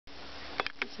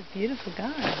a beautiful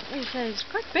guy. It's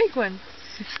quite a big one.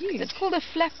 It's huge. It's called a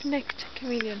flap-necked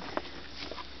chameleon.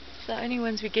 It's the only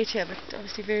ones we get here, but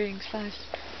obviously varying size.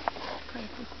 Quite a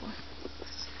big one.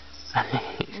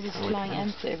 All these flying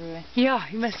ants everywhere. Yeah,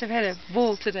 he must have had a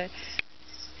ball today.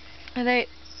 And they're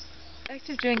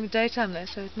active during the daytime though,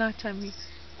 so at night time we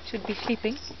should be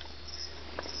sleeping.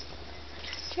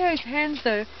 Jerry's hands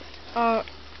though are,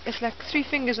 it's like 3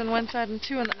 fingers on one side and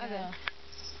 2 on the other.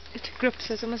 It's gripped,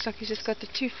 so it's almost like he's just got the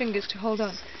 2 fingers to hold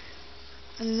on.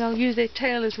 And then they'll use their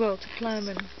tail as well to climb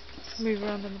and move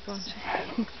around on the branches.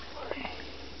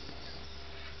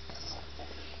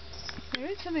 I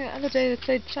read something the other day that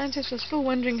said scientists are still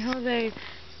wondering how they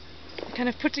kind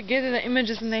of put together the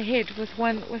images in their head with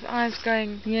eyes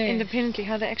going independently,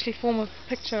 how they actually form a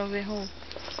picture of their whole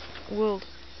world.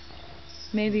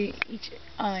 Maybe each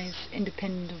eye is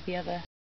independent of the other.